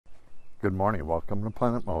Good morning, welcome to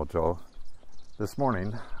Planet Mojo. This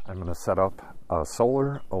morning I'm going to set up a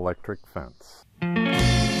solar electric fence. We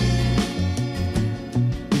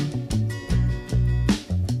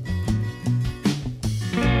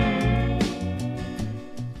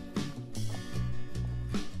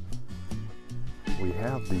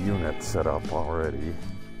have the unit set up already,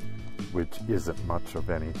 which isn't much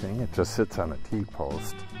of anything. It just sits on a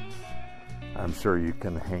T-post. I'm sure you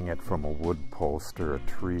can hang it from a wood post or a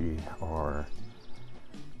tree or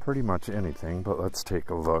pretty much anything, but let's take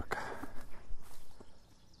a look.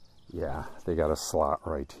 Yeah, they got a slot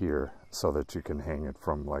right here so that you can hang it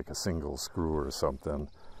from like a single screw or something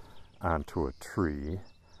onto a tree.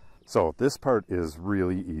 So this part is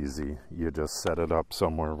really easy. You just set it up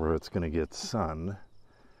somewhere where it's going to get sun.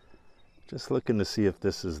 Just looking to see if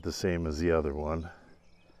this is the same as the other one.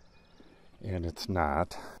 And it's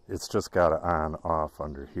not. It's just got an on off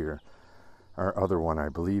under here. Our other one, I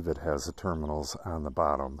believe it has the terminals on the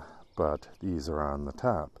bottom, but these are on the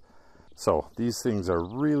top. So these things are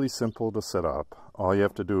really simple to set up. All you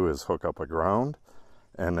have to do is hook up a ground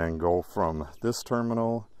and then go from this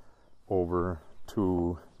terminal over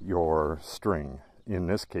to your string. In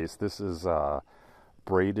this case, this is a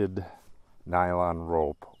braided nylon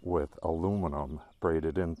rope with aluminum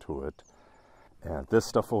braided into it. And this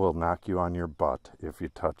stuff will knock you on your butt if you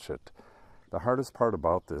touch it. The hardest part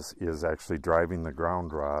about this is actually driving the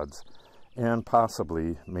ground rods and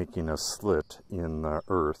possibly making a slit in the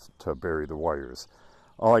earth to bury the wires.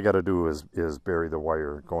 All I got to do is bury the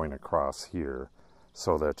wire going across here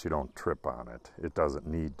so that you don't trip on it. It doesn't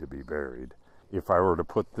need to be buried. If I were to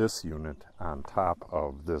put this unit on top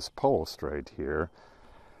of this post right here,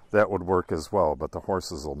 that would work as well, but the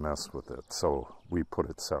horses will mess with it, so we put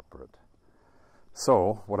it separate.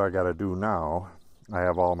 So what I got to do now, I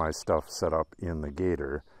have all my stuff set up in the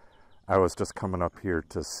gator. I was just coming up here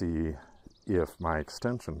to see if my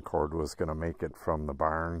extension cord was going to make it from the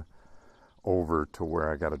barn over to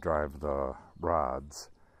where I got to drive the rods.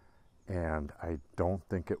 And I don't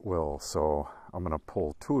think it will, so I'm going to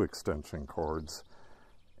pull 2 extension cords,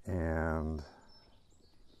 and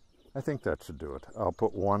I think that should do it. I'll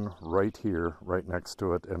put one right here, right next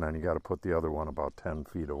to it, and then you got to put the other one about 10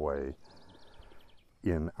 feet away.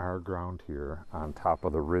 In our ground here, on top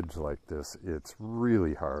of the ridge like this, it's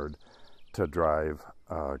really hard to drive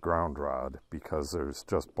a ground rod because there's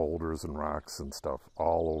just boulders and rocks and stuff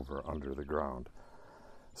all over under the ground.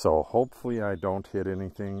 So hopefully I don't hit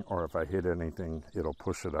anything, or if I hit anything, it'll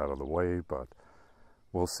push it out of the way, but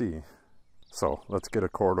we'll see. So let's get a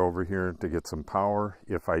cord over here to get some power.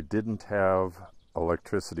 If I didn't have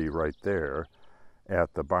electricity right there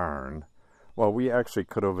at the barn, well, we actually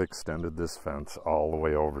could have extended this fence all the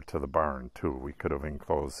way over to the barn too. We could have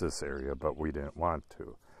enclosed this area, but we didn't want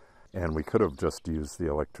to. And we could have just used the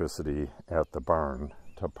electricity at the barn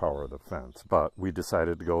to power the fence. But we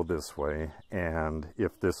decided to go this way, and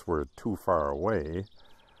if this were too far away,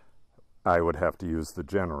 I would have to use the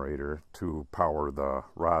generator to power the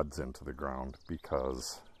rods into the ground,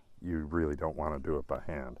 because you really don't want to do it by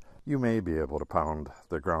hand. You may be able to pound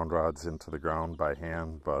the ground rods into the ground by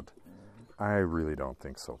hand, but I really don't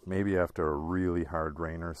think so. Maybe after a really hard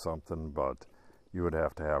rain or something, but you would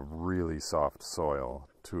have to have really soft soil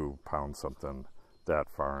to pound something that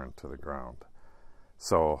far into the ground.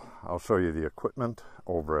 So I'll show you the equipment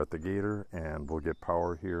over at the gator, and we'll get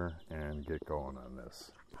power here and get going on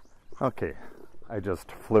this. Okay, I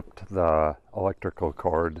just flipped the electrical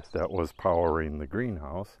cord that was powering the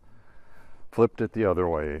greenhouse, flipped it the other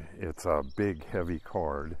way. It's a big heavy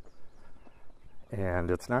cord,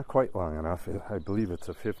 and it's not quite long enough. I believe it's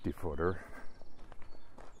a 50-footer,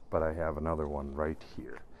 but I have another one right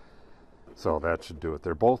here. So that should do it.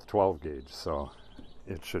 They're both 12 gauge, so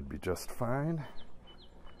it should be just fine.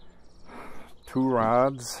 2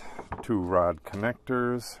 rods, 2 rod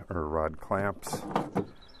connectors or rod clamps,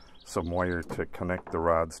 some wire to connect the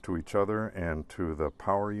rods to each other and to the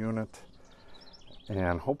power unit.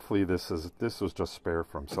 And hopefully this was just spare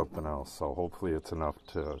from something else, so hopefully it's enough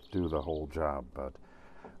to do the whole job, but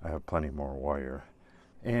I have plenty more wire.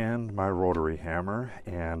 And my rotary hammer,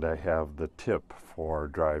 and I have the tip for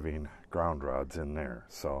driving ground rods in there.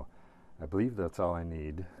 So I believe that's all I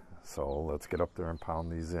need. So let's get up there and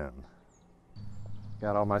pound these in.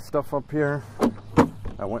 Got all my stuff up here.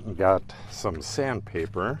 I went and got some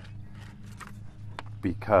sandpaper,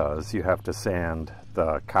 because you have to sand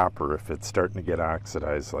the copper if it's starting to get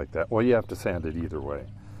oxidized like that. Well, you have to sand it either way.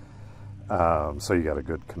 So you got a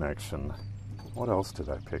good connection. What else did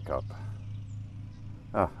I pick up?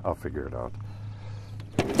 I'll figure it out.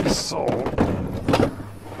 So,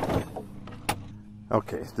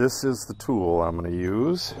 okay, this is the tool I'm going to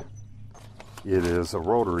use. It is a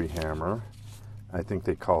rotary hammer. I think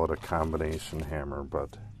they call it a combination hammer,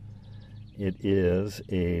 but it is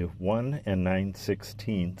a 1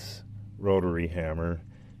 9/16 rotary hammer,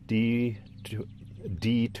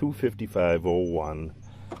 D25501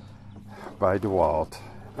 by DeWalt.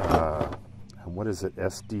 What is it?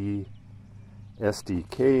 SDK?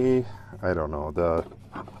 I don't know.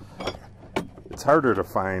 It's harder to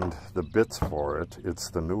find the bits for it. It's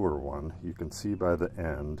the newer one. You can see by the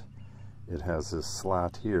end it has this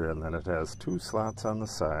slot here, and then it has 2 slots on the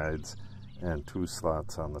sides and 2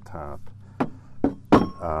 slots on the top.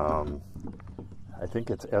 I think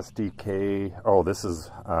it's SDK. Oh, this is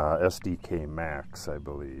SDK Max, I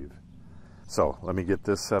believe. So let me get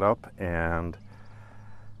this set up, and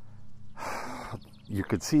you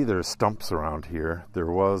could see there's stumps around here.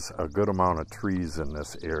 There was a good amount of trees in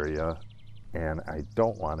this area, and I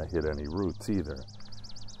don't want to hit any roots either.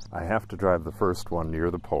 I have to drive the first one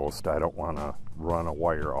near the post. I don't want to run a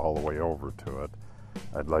wire all the way over to it.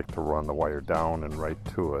 I'd like to run the wire down and right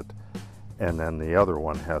to it. And then the other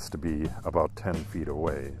one has to be about 10 feet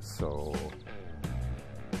away. So,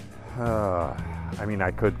 I mean,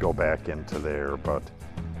 I could go back into there, but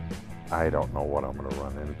I don't know what I'm going to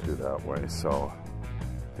run into that way. So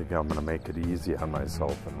I think I'm going to make it easy on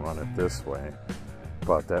myself and run it this way.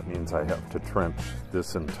 But that means I have to trench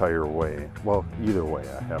this entire way. Well, either way,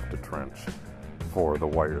 I have to trench for the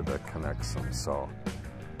wire that connects them. So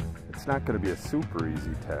it's not going to be a super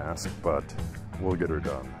easy task, but we'll get her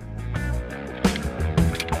done.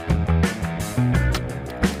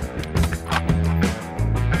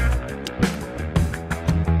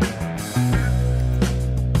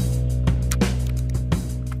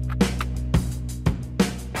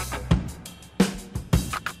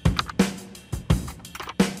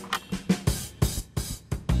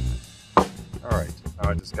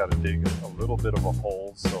 I just got to dig a little bit of a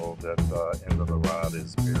hole so that the end of the rod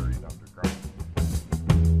is buried underground.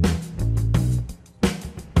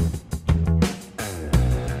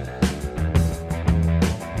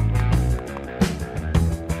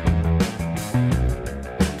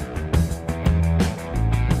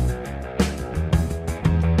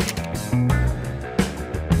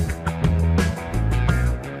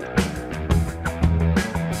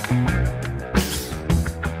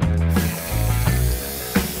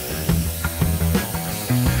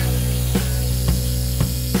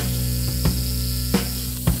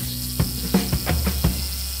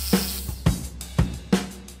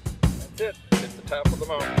 Top of the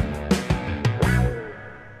mountain.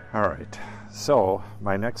 All right, so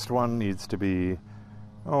my next one needs to be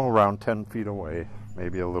around 10 feet away,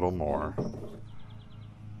 maybe a little more.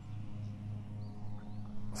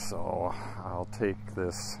 So I'll take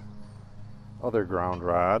this other ground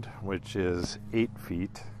rod, which is 8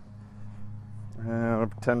 feet.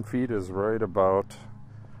 10 feet is right about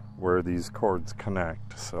where these cords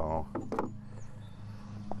connect, so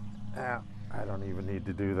I don't even need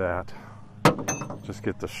to do that. Just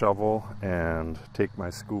get the shovel and take my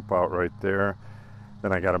scoop out right there.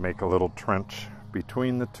 Then I got to make a little trench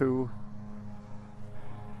between the two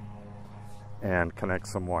and connect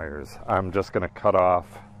some wires. I'm just going to cut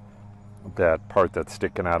off that part that's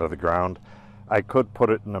sticking out of the ground. I could put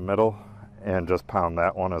it in the middle and just pound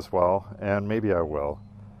that one as well, and maybe I will,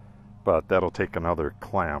 but that'll take another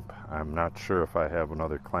clamp. I'm not sure if I have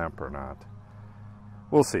another clamp or not.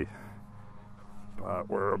 We'll see. But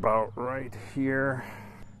we're about right here.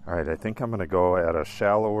 All right, I think I'm going to go at a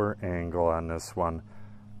shallower angle on this one,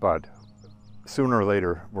 but sooner or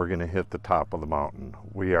later we're going to hit the top of the mountain.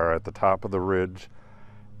 We are at the top of the ridge,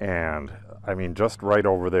 and I mean, just right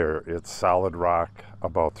over there, it's solid rock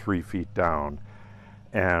about 3 feet down,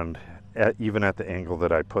 and even at the angle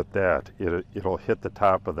that I put that, it'll hit the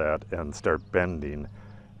top of that and start bending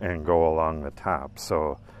and go along the top.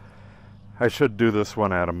 So I should do this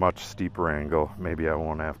one at a much steeper angle. Maybe I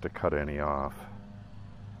won't have to cut any off.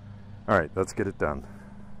 All right, let's get it done.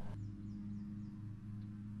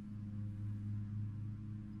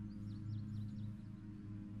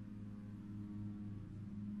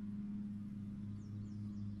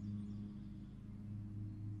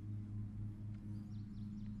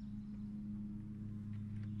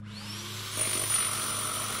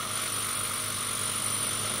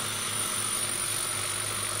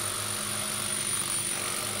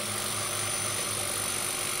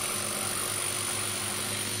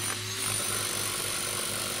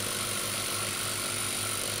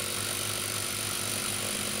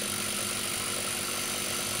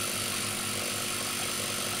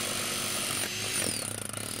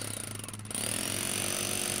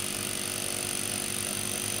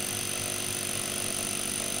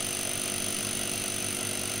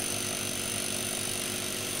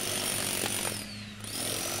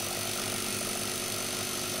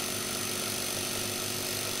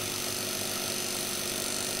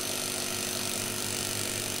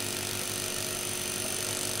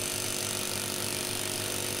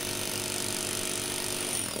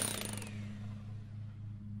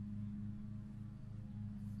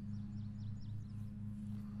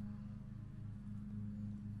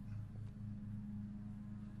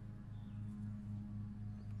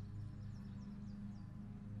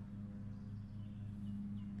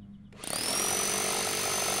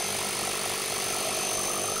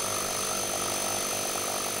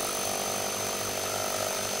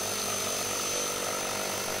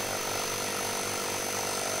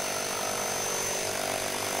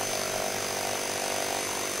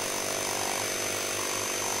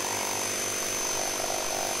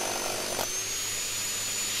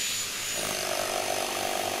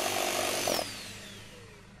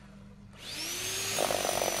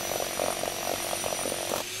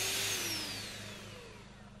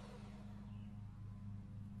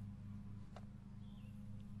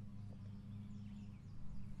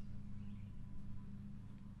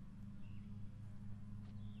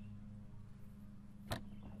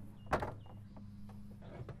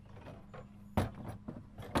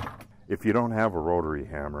 If you don't have a rotary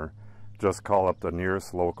hammer, just call up the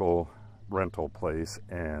nearest local rental place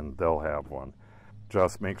and they'll have one.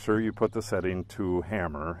 Just make sure you put the setting to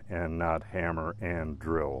hammer and not hammer and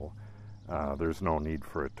drill. There's no need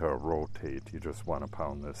for it to rotate. You just want to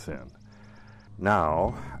pound this in.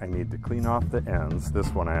 Now I need to clean off the ends. This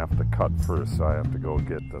one I have to cut first, so I have to go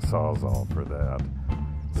get the Sawzall for that.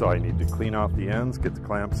 So I need to clean off the ends, get the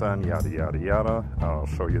clamps on, yada yada yada. I'll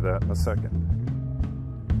show you that in a second.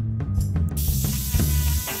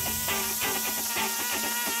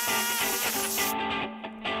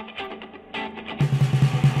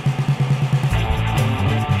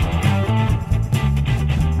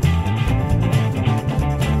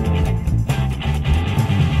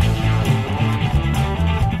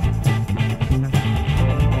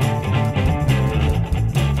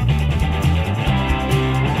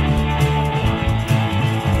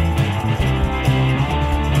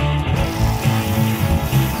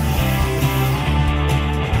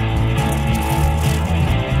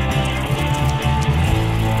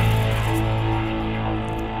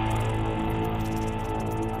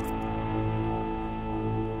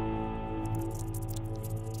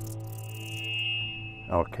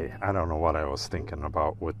 Okay, I don't know what I was thinking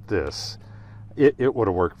about with this. It would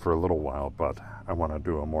have worked for a little while, but I want to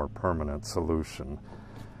do a more permanent solution.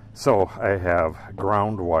 So I have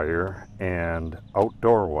ground wire and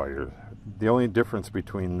outdoor wire. The only difference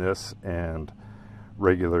between this and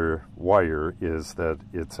regular wire is that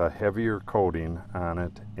it's a heavier coating on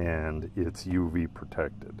it and it's UV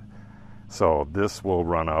protected. So this will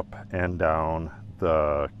run up and down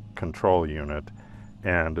the control unit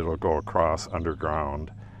and it'll go across underground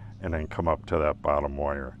and then come up to that bottom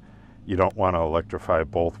wire. You don't want to electrify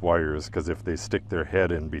both wires, because if they stick their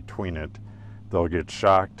head in between it, they'll get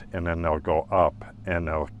shocked and then they'll go up and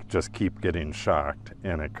they'll just keep getting shocked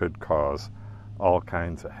and it could cause all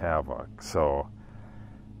kinds of havoc. So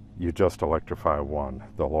you just electrify one,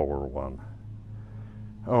 the lower one.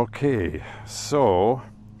 Okay, so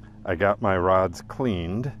I got my rods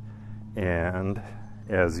cleaned, and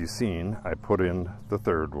as you've seen, I put in the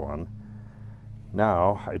third one.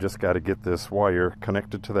 Now I just got to get this wire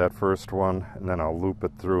connected to that first one, and then I'll loop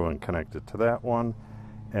it through and connect it to that one,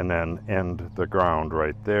 and then end the ground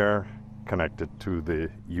right there, connect it to the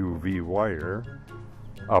UV wire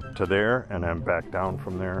up to there, and then back down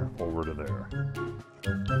from there over to there.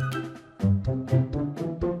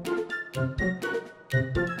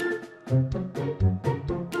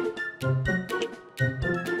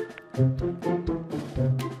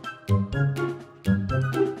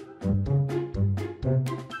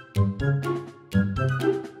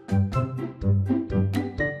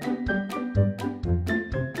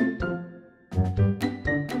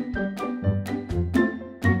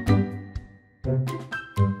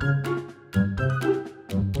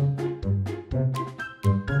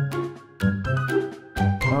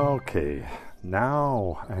 Okay,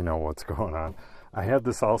 now I know what's going on. I had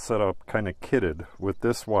this all set up kind of kitted with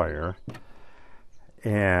this wire,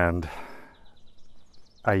 and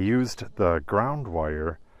I used the ground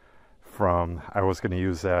wire from, I was going to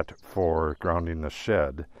use that for grounding the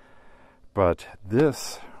shed, but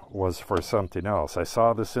this was for something else. I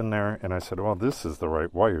saw this in there and I said, well, this is the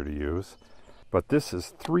right wire to use, but this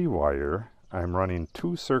is 3-wire. I'm running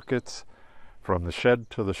 2 circuits from the shed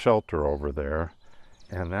to the shelter over there,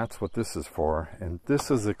 and that's what this is for, and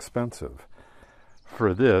this is expensive.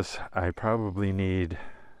 For this, I probably need,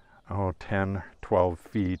 10, 12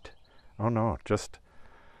 feet, just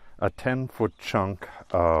a 10-foot chunk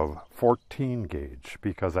of 14 gauge,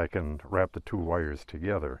 because I can wrap the 2 wires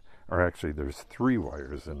together, or actually there's 3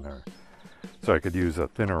 wires in there. So I could use a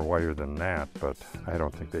thinner wire than that, but I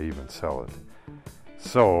don't think they even sell it.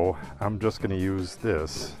 So I'm just going to use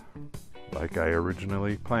this like I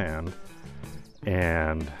originally planned,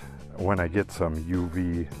 and when I get some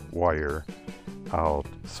UV wire, I'll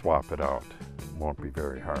swap it out. It won't be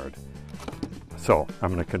very hard. So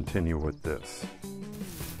I'm going to continue with this.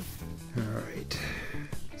 Alright,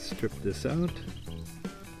 strip this out.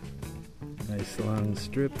 Nice long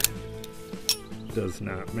strip. Does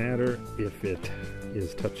not matter if it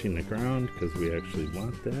is touching the ground, because we actually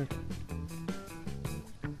want that.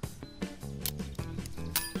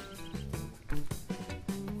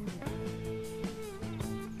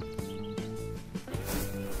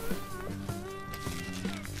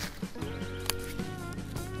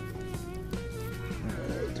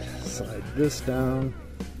 Slide this down,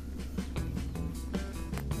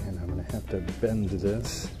 and I'm going to have to bend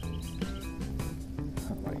this.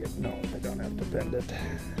 How do I get? No, I don't have to bend it.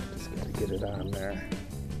 Just got to get it on there.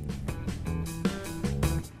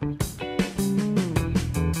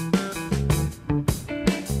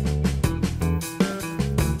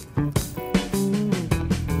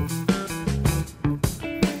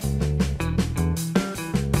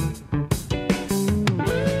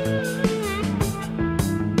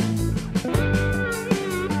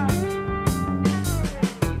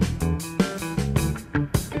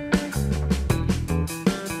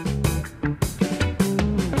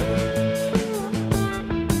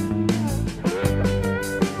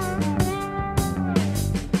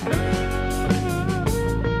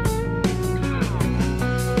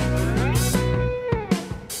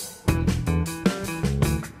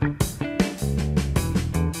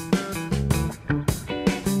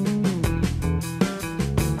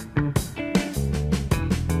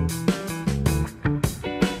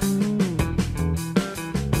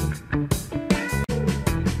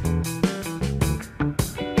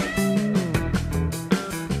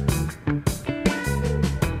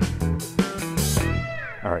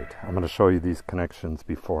 show you these connections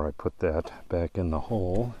before I put that back in the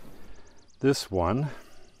hole. This one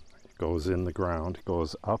goes in the ground,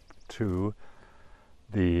 goes up to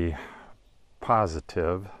the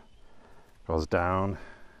positive, goes down,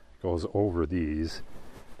 goes over these,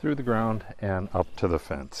 through the ground and up to the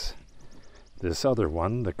fence. This other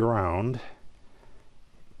one, the ground,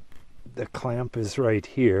 the clamp is right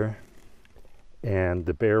here, and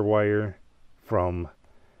the bare wire from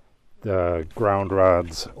the ground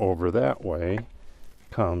rods over that way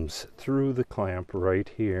comes through the clamp right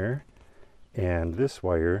here, and this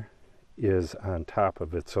wire is on top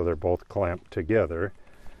of it, so they're both clamped together,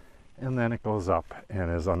 and then it goes up and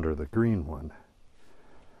is under the green one.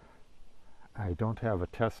 I don't have a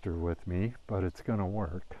tester with me, but it's going to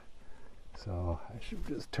work, so I should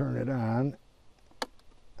just turn it on,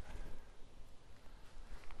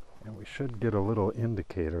 and we should get a little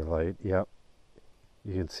indicator light. Yep,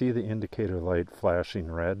 you can see the indicator light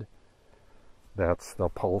flashing red. That's the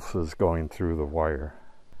pulses going through the wire.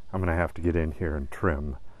 I'm going to have to get in here and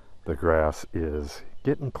trim. The grass is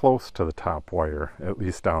getting close to the top wire, at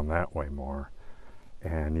least down that way more,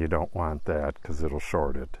 and you don't want that because it'll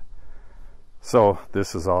short it. So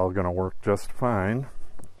this is all going to work just fine.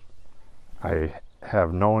 I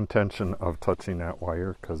have no intention of touching that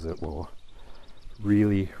wire because it will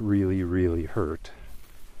really, really, really hurt.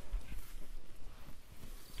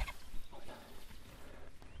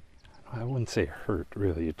 I wouldn't say hurt,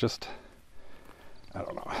 really. It just, I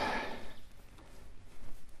don't know.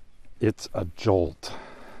 It's a jolt.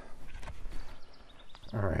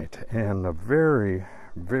 All right, and the very,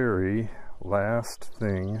 very last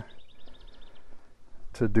thing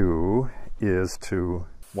to do is to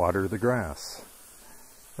water the grass.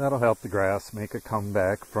 That'll help the grass make a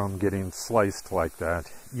comeback from getting sliced like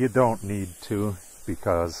that. You don't need to,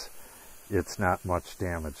 because it's not much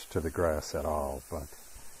damage to the grass at all, but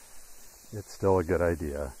it's still a good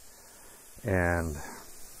idea. And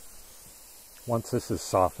once this is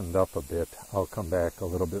softened up a bit, I'll come back a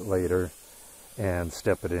little bit later and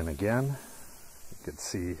step it in again. You can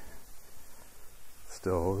see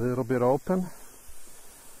still a little bit open,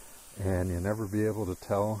 and you'll never be able to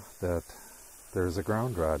tell that there's a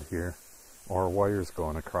ground rod here or wires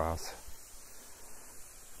going across.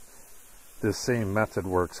 This same method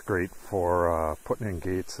works great for putting in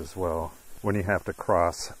gates as well, when you have to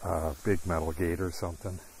cross a big metal gate or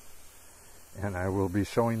something. And I will be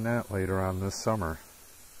showing that later on this summer.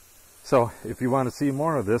 So if you want to see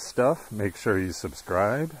more of this stuff, make sure you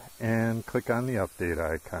subscribe and click on the update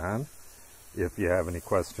icon. If you have any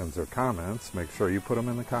questions or comments, make sure you put them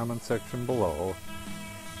in the comment section below.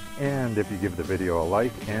 And if you give the video a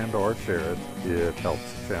like and or share it, it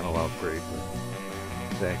helps the channel out greatly.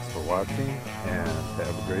 Thanks for watching, and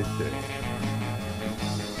have a great day.